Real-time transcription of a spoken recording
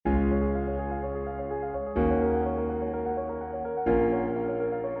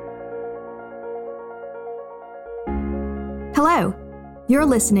You're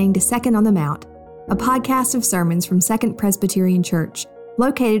listening to Second on the Mount, a podcast of sermons from Second Presbyterian Church,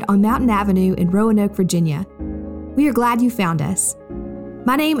 located on Mountain Avenue in Roanoke, Virginia. We are glad you found us.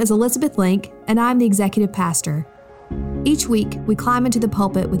 My name is Elizabeth Link, and I'm the executive pastor. Each week, we climb into the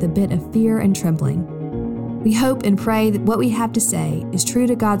pulpit with a bit of fear and trembling. We hope and pray that what we have to say is true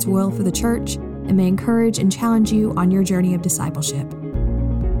to God's will for the church and may encourage and challenge you on your journey of discipleship.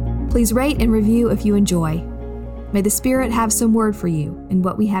 Please rate and review if you enjoy. May the Spirit have some word for you in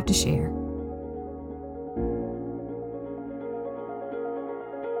what we have to share.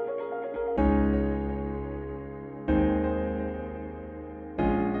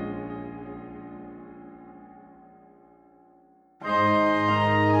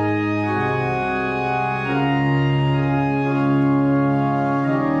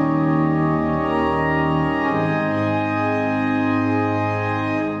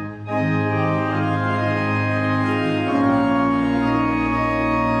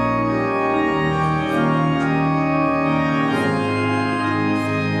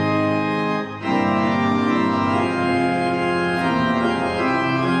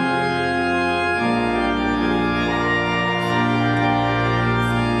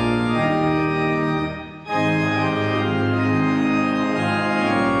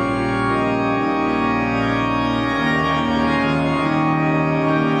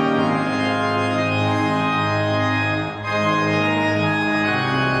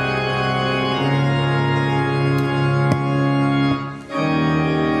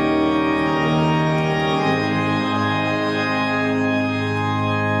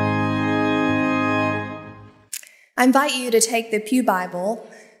 I invite you to take the Pew Bible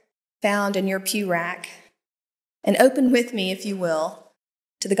found in your pew rack and open with me, if you will,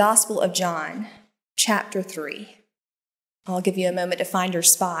 to the Gospel of John, chapter 3. I'll give you a moment to find your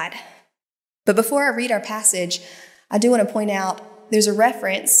spot. But before I read our passage, I do want to point out there's a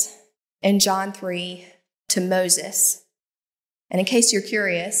reference in John 3 to Moses. And in case you're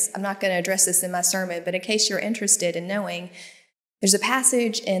curious, I'm not going to address this in my sermon, but in case you're interested in knowing, there's a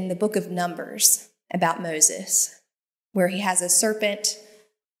passage in the book of Numbers about Moses, where he has a serpent,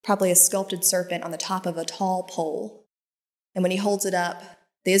 probably a sculpted serpent, on the top of a tall pole. And when he holds it up,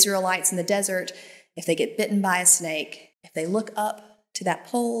 the Israelites in the desert, if they get bitten by a snake, if they look up to that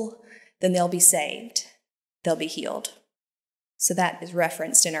pole, then they'll be saved. They'll be healed. So that is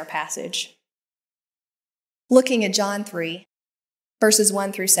referenced in our passage. Looking at John 3, verses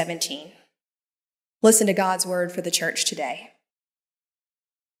 1 through 17. Listen to God's word for the church today.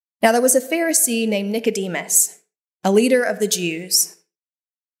 Now there was a Pharisee named Nicodemus, a leader of the Jews.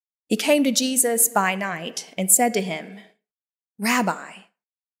 He came to Jesus by night and said to him, "Rabbi,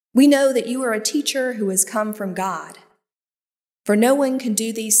 we know that you are a teacher who has come from God, for no one can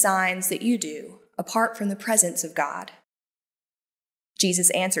do these signs that you do apart from the presence of God." Jesus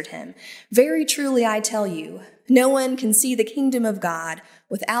answered him, "Very truly I tell you, no one can see the kingdom of God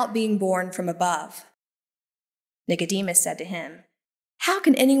without being born from above." Nicodemus said to him, "How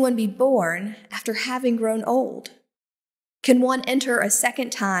can anyone be born after having grown old? Can one enter a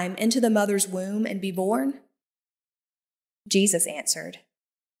second time into the mother's womb and be born?" Jesus answered,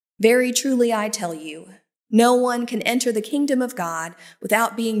 "Very truly I tell you, no one can enter the kingdom of God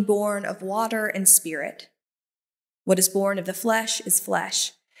without being born of water and spirit. What is born of the flesh is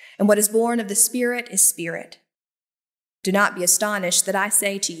flesh, and what is born of the Spirit is spirit. Do not be astonished that I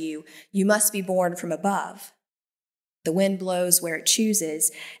say to you, you must be born from above. The wind blows where it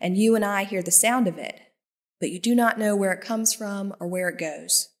chooses, and you and I hear the sound of it, but you do not know where it comes from or where it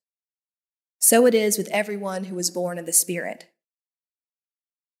goes. So it is with everyone who is born of the Spirit."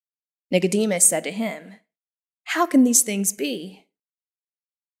 Nicodemus said to him, "How can these things be?"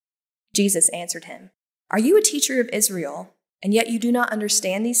 Jesus answered him, "Are you a teacher of Israel, and yet you do not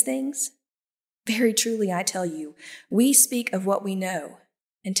understand these things? Very truly I tell you, we speak of what we know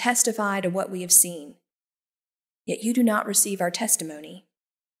and testify to what we have seen. Yet you do not receive our testimony.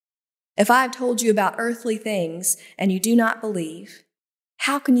 If I have told you about earthly things and you do not believe,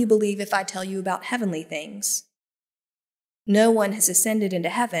 how can you believe if I tell you about heavenly things? No one has ascended into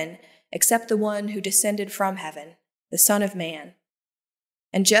heaven except the one who descended from heaven, the Son of Man.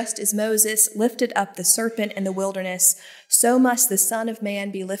 And just as Moses lifted up the serpent in the wilderness, so must the Son of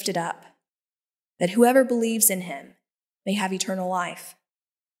Man be lifted up, that whoever believes in him may have eternal life.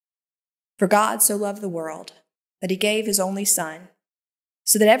 For God so loved the world that he gave his only Son,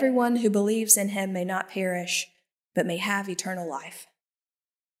 so that everyone who believes in him may not perish, but may have eternal life.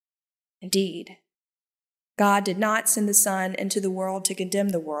 Indeed, God did not send the Son into the world to condemn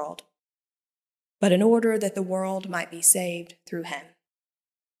the world, but in order that the world might be saved through him."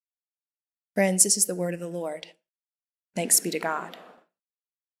 Friends, this is the word of the Lord. Thanks be to God.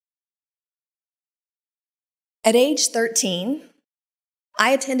 At age 13,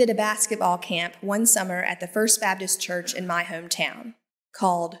 I attended a basketball camp one summer at the First Baptist Church in my hometown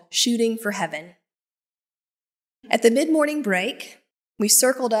called Shooting for Heaven. At the mid-morning break, we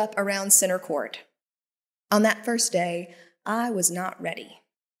circled up around center court. On that first day, I was not ready.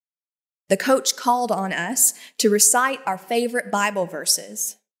 The coach called on us to recite our favorite Bible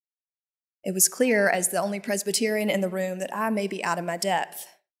verses. It was clear, as the only Presbyterian in the room, that I may be out of my depth.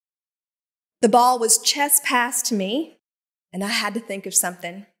 The ball was chest passed to me, and I had to think of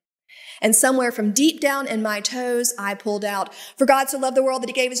something. And somewhere from deep down in my toes, I pulled out, "For God so loved the world that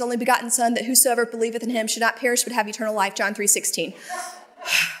he gave his only begotten Son, that whosoever believeth in him should not perish but have eternal life," John 3:16.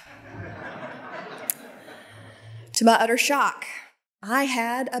 To my utter shock, I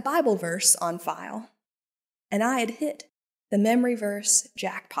had a Bible verse on file, and I had hit the memory verse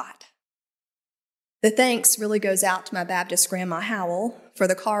jackpot. The thanks really goes out to my Baptist Grandma Howell for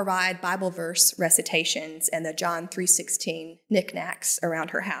the car ride Bible verse recitations and the John 3:16 knickknacks around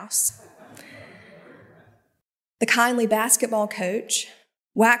her house. The kindly basketball coach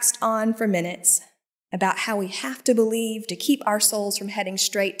waxed on for minutes about how we have to believe to keep our souls from heading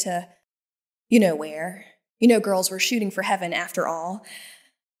straight to you know where. You know, girls, we're shooting for heaven after all.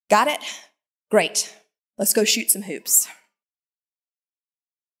 Got it? Great. Let's go shoot some hoops.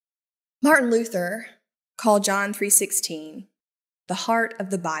 Martin Luther called John 3:16 the heart of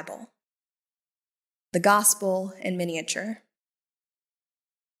the Bible, the gospel in miniature.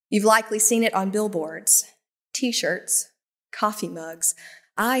 You've likely seen it on billboards, t-shirts, coffee mugs.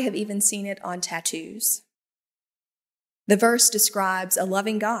 I have even seen it on tattoos. The verse describes a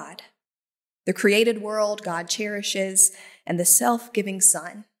loving God, the created world God cherishes, and the self-giving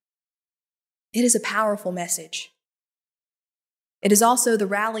Son. It is a powerful message. It is also the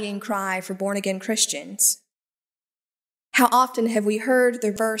rallying cry for born-again Christians. How often have we heard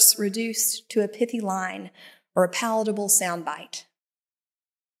the verse reduced to a pithy line or a palatable soundbite?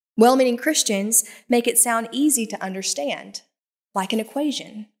 Well-meaning Christians make it sound easy to understand, like an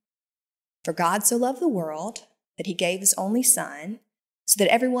equation. For God so loved the world that he gave his only Son, so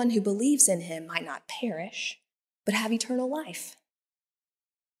that everyone who believes in him might not perish, but have eternal life.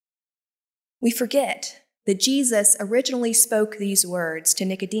 We forget that Jesus originally spoke these words to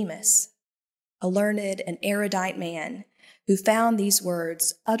Nicodemus, a learned and erudite man who found these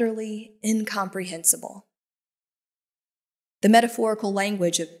words utterly incomprehensible. The metaphorical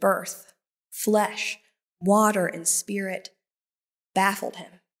language of birth, flesh, water, and spirit baffled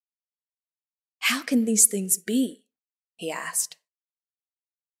him. "How can these things be?" he asked.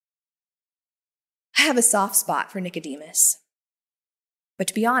 I have a soft spot for Nicodemus, but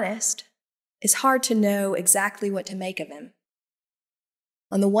to be honest, it's hard to know exactly what to make of him.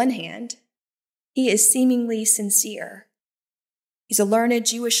 On the one hand, he is seemingly sincere. He's a learned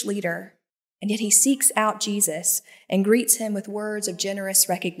Jewish leader, and yet he seeks out Jesus and greets him with words of generous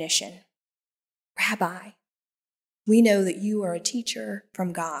recognition. "Rabbi, we know that you are a teacher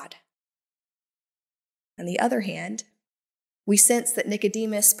from God." On the other hand, we sense that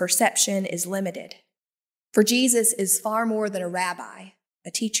Nicodemus' perception is limited, for Jesus is far more than a rabbi,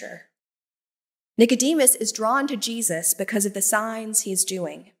 a teacher. Nicodemus is drawn to Jesus because of the signs he is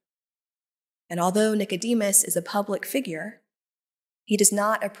doing. And although Nicodemus is a public figure, he does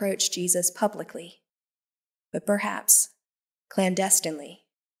not approach Jesus publicly, but perhaps clandestinely,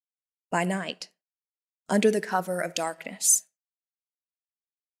 by night, under the cover of darkness.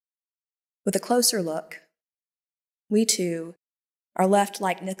 With a closer look, we too are left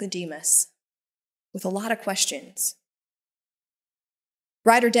like Nicodemus, with a lot of questions.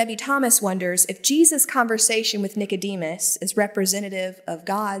 Writer Debbie Thomas wonders if Jesus' conversation with Nicodemus is representative of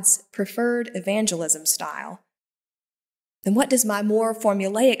God's preferred evangelism style, then what does my more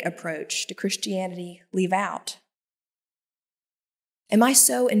formulaic approach to Christianity leave out? Am I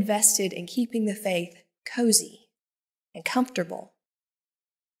so invested in keeping the faith cozy and comfortable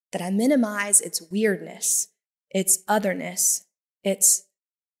that I minimize its weirdness, its otherness, its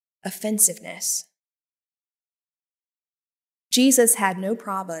offensiveness? Jesus had no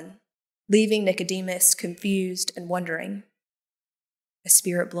problem leaving Nicodemus confused and wondering. "The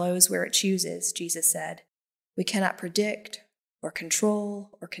Spirit blows where it chooses," Jesus said. "We cannot predict or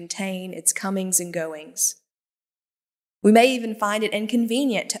control or contain its comings and goings. We may even find it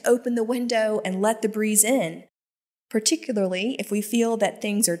inconvenient to open the window and let the breeze in, particularly if we feel that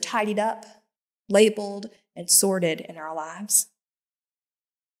things are tidied up, labeled, and sorted in our lives.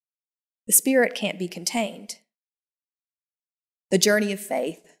 The Spirit can't be contained. The journey of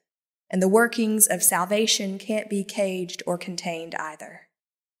faith and the workings of salvation can't be caged or contained either.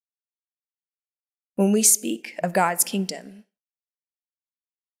 When we speak of God's kingdom,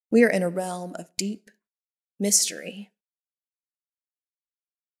 we are in a realm of deep, mystery.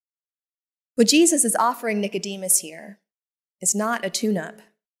 What Jesus is offering Nicodemus here is not a tune-up,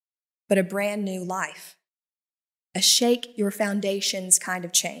 but a brand new life, a shake your foundations kind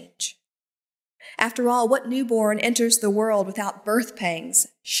of change. After all, what newborn enters the world without birth pangs,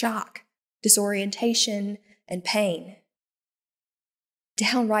 shock, disorientation, and pain?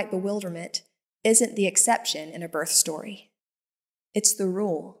 Downright bewilderment isn't the exception in a birth story. It's the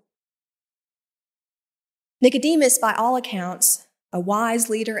rule. Nicodemus, by all accounts, a wise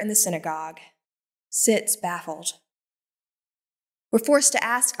leader in the synagogue, sits baffled. We're forced to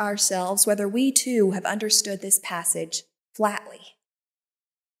ask ourselves whether we too have understood this passage flatly.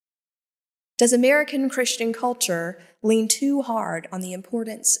 Does American Christian culture lean too hard on the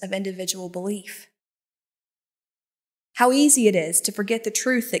importance of individual belief? How easy it is to forget the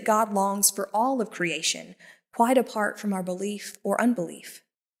truth that God longs for all of creation, quite apart from our belief or unbelief.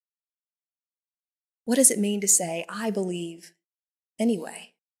 What does it mean to say, I believe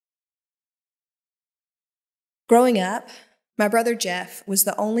anyway? Growing up, my brother Jeff was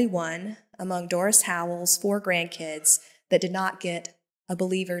the only one among Doris Howell's 4 grandkids that did not get a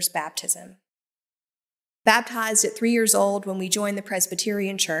believer's baptism. Baptized at 3 years old when we joined the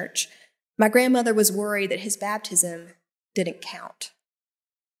Presbyterian Church, my grandmother was worried that his baptism didn't count.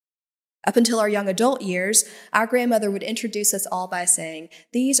 Up until our young adult years, our grandmother would introduce us all by saying,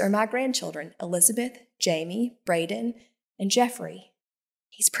 "These are my grandchildren, Elizabeth, Jamie, Braden, and Jeffrey.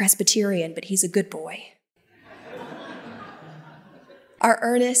 He's Presbyterian, but he's a good boy." Our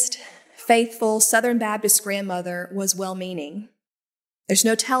earnest, faithful Southern Baptist grandmother was well-meaning. There's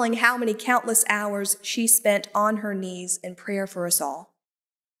no telling how many countless hours she spent on her knees in prayer for us all.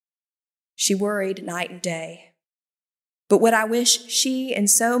 She worried night and day. But what I wish she and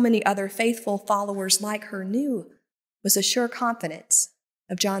so many other faithful followers like her knew was a sure confidence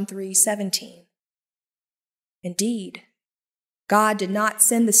of John 3:17. Indeed, God did not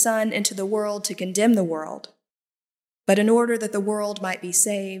send the Son into the world to condemn the world, but in order that the world might be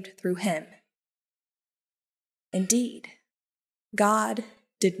saved through him. Indeed, God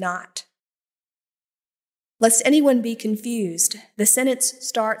did not. Lest anyone be confused, the sentence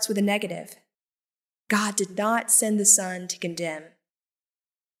starts with a negative. God did not send the Son to condemn.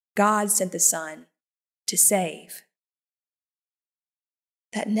 God sent the Son to save.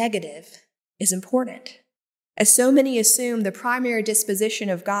 That negative is important, as so many assume the primary disposition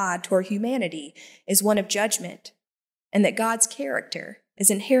of God toward humanity is one of judgment, and that God's character is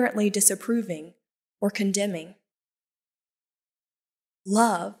inherently disapproving or condemning.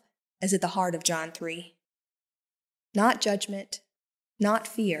 Love is at the heart of John 3. Not judgment, not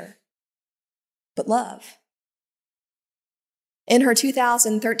fear, but love. In her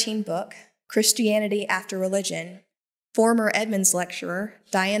 2013 book, Christianity After Religion, former Edmonds lecturer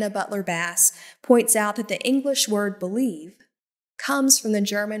Diana Butler Bass points out that the English word believe comes from the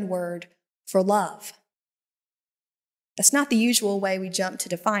German word for love. That's not the usual way we jump to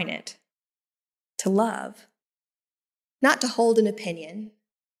define it. To love. Not to hold an opinion,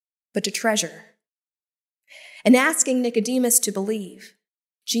 but to treasure. In asking Nicodemus to believe,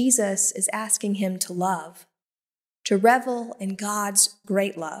 Jesus is asking him to love, to revel in God's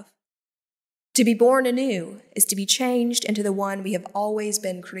great love. To be born anew is to be changed into the one we have always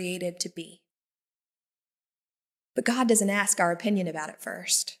been created to be. But God doesn't ask our opinion about it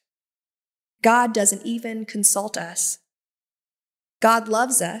first. God doesn't even consult us. God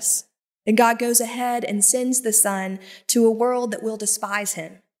loves us, and God goes ahead and sends the Son to a world that will despise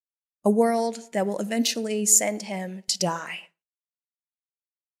him, a world that will eventually send him to die.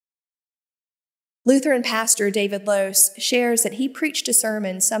 Lutheran pastor David Lose shares that he preached a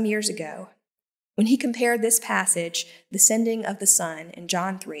sermon some years ago when he compared this passage, the sending of the Son in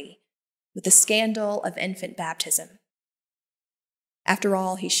John 3, with the scandal of infant baptism. After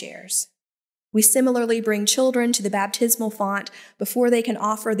all, he shares, we similarly bring children to the baptismal font before they can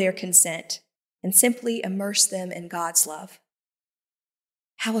offer their consent and simply immerse them in God's love.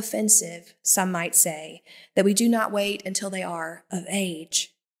 How offensive, some might say, that we do not wait until they are of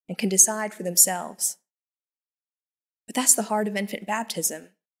age and can decide for themselves. But that's the heart of infant baptism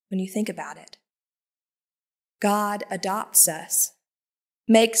when you think about it. God adopts us,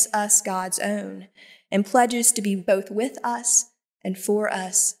 makes us God's own, and pledges to be both with us and for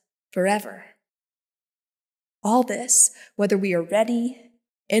us forever. All this, whether we are ready,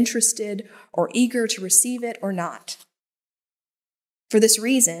 interested, or eager to receive it or not. For this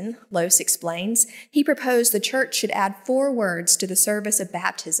reason, Lose explains, he proposed the church should add 4 words to the service of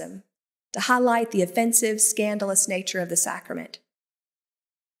baptism to highlight the offensive, scandalous nature of the sacrament.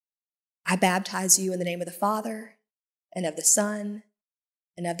 I baptize you in the name of the Father, and of the Son,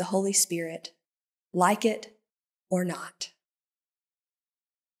 and of the Holy Spirit. like it or not.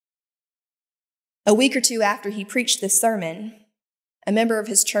 A week or two after he preached this sermon, a member of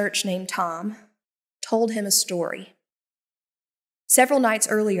his church named Tom told him a story. Several nights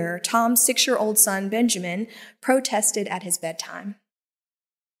earlier, Tom's 6-year-old son, Benjamin, protested at his bedtime.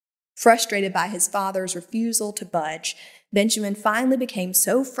 Frustrated by his father's refusal to budge, Benjamin finally became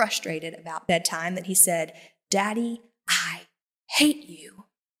so frustrated about bedtime that he said, "Daddy, I hate you."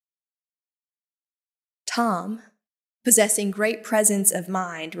 Tom, possessing great presence of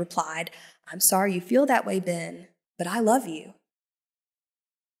mind, replied, "I'm sorry you feel that way, Ben, but I love you."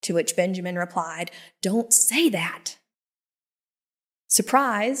 To which Benjamin replied, "Don't say that."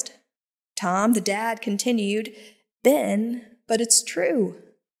 Surprised, Tom, the dad, continued, "Ben, but it's true.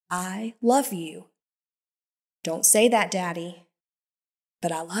 I love you." "Don't say that, Daddy."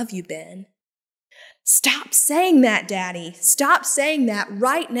 "But I love you, Ben." "Stop saying that, Daddy. Stop saying that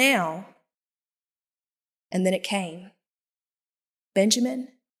right now." And then it came.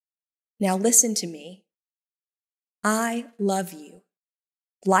 "Benjamin, now listen to me. I love you,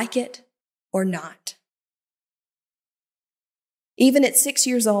 like it or not." Even at 6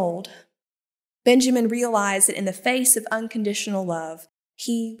 years old, Benjamin realized that in the face of unconditional love,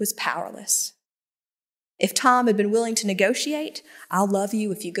 he was powerless. If Tom had been willing to negotiate, "I'll love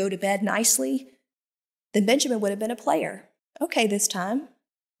you if you go to bed nicely," then Benjamin would have been a player. "Okay this time,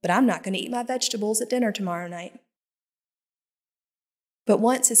 but I'm not going to eat my vegetables at dinner tomorrow night." But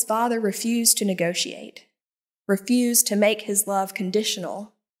once his father refused to negotiate, refused to make his love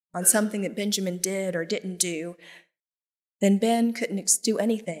conditional on something that Benjamin did or didn't do, then Ben couldn't do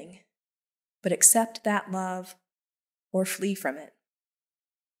anything but accept that love or flee from it.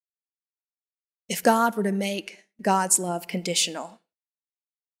 If God were to make God's love conditional,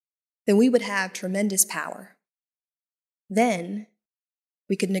 then we would have tremendous power. Then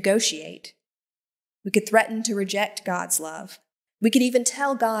we could negotiate. We could threaten to reject God's love. We could even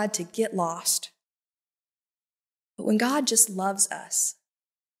tell God to get lost. But when God just loves us,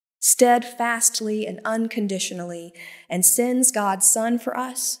 steadfastly and unconditionally, and sends God's Son for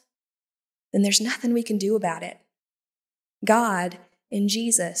us, then there's nothing we can do about it. God, in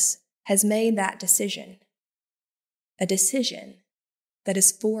Jesus, has made that decision, a decision that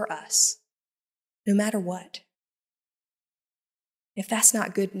is for us, no matter what. If that's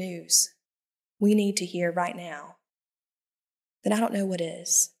not good news we need to hear right now, then I don't know what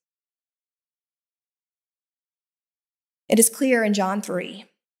is. It is clear in John 3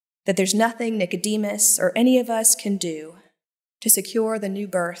 that there's nothing Nicodemus or any of us can do to secure the new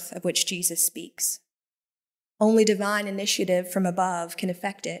birth of which Jesus speaks. Only divine initiative from above can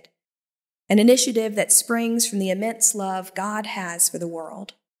effect it, an initiative that springs from the immense love God has for the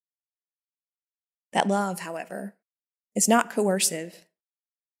world. That love, however, is not coercive.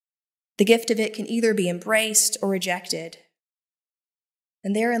 The gift of it can either be embraced or rejected,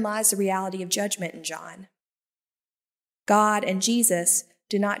 and therein lies the reality of judgment in John. God and Jesus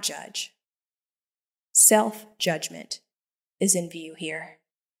do not judge. Self-judgment is in view here.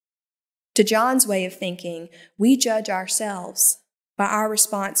 To John's way of thinking, we judge ourselves by our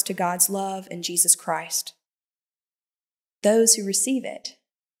response to God's love in Jesus Christ. Those who receive it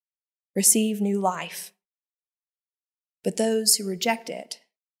receive new life, but those who reject it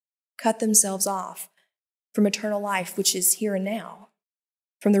cut themselves off from eternal life, which is here and now,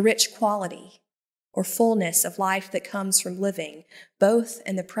 from the rich quality or fullness of life that comes from living, both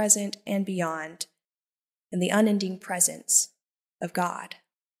in the present and beyond, in the unending presence of God.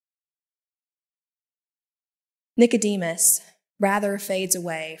 Nicodemus rather fades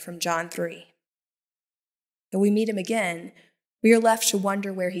away from John 3. When we meet him again, we are left to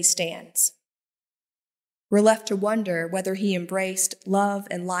wonder where he stands. We're left to wonder whether he embraced love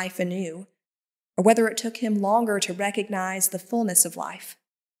and life anew, or whether it took him longer to recognize the fullness of life.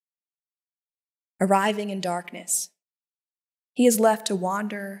 Arriving in darkness, he is left to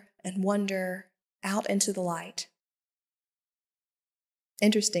wander and wonder out into the light.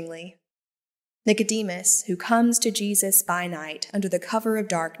 Interestingly, Nicodemus, who comes to Jesus by night under the cover of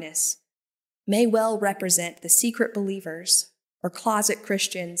darkness, may well represent the secret believers or closet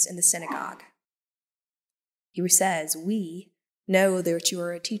Christians in the synagogue. He says, "We know that you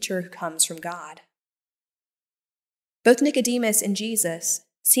are a teacher who comes from God." Both Nicodemus and Jesus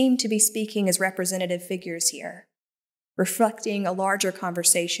seem to be speaking as representative figures here, reflecting a larger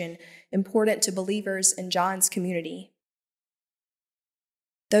conversation important to believers in John's community.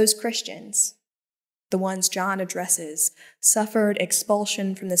 Those Christians, the ones John addresses, suffered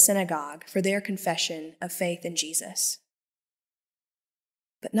expulsion from the synagogue for their confession of faith in Jesus.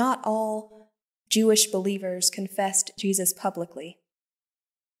 But not all Jewish believers confessed Jesus publicly.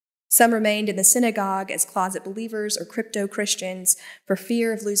 Some remained in the synagogue as closet believers or crypto-Christians for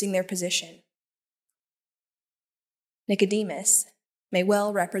fear of losing their position. Nicodemus may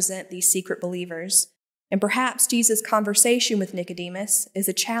well represent these secret believers, and perhaps Jesus' conversation with Nicodemus is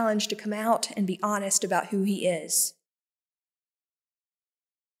a challenge to come out and be honest about who he is.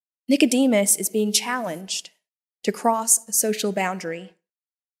 Nicodemus is being challenged to cross a social boundary,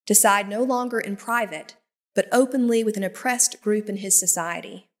 to side no longer in private, but openly with an oppressed group in his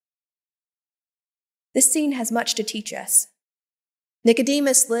society. This scene has much to teach us.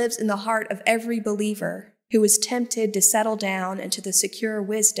 Nicodemus lives in the heart of every believer who is tempted to settle down into the secure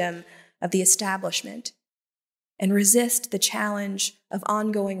wisdom of the establishment and resist the challenge of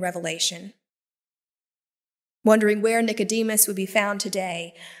ongoing revelation. Wondering where Nicodemus would be found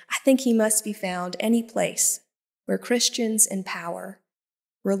today, I think he must be found any place where Christians in power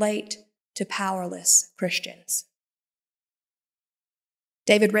relate to powerless Christians.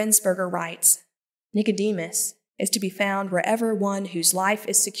 David Rensberger writes, Nicodemus is to be found wherever one whose life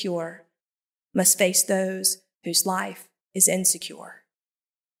is secure must face those whose life is insecure,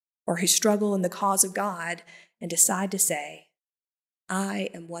 or who struggle in the cause of God and decide to say, I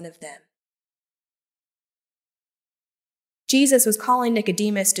am one of them. Jesus was calling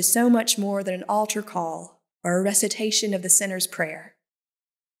Nicodemus to so much more than an altar call or a recitation of the sinner's prayer.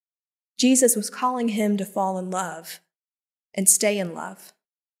 Jesus was calling him to fall in love and stay in love.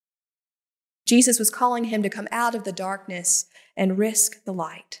 Jesus was calling him to come out of the darkness and risk the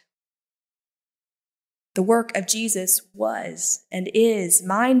light. The work of Jesus was and is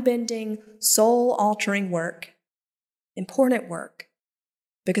mind-bending, soul-altering work, important work,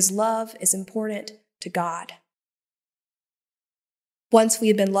 because love is important to God. Once we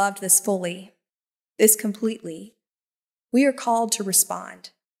have been loved this fully, this completely, we are called to respond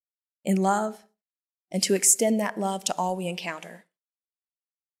in love and to extend that love to all we encounter.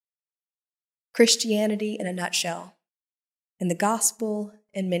 Christianity in a nutshell, and the gospel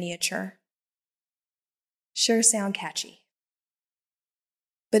in miniature. Sure sound catchy.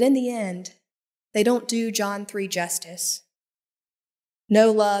 But in the end, they don't do John 3 justice.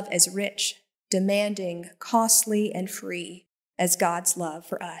 No love as rich, demanding, costly, and free as God's love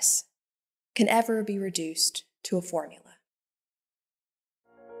for us can ever be reduced to a formula.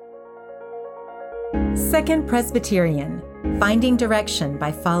 Second Presbyterian, finding direction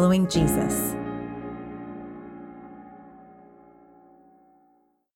by following Jesus.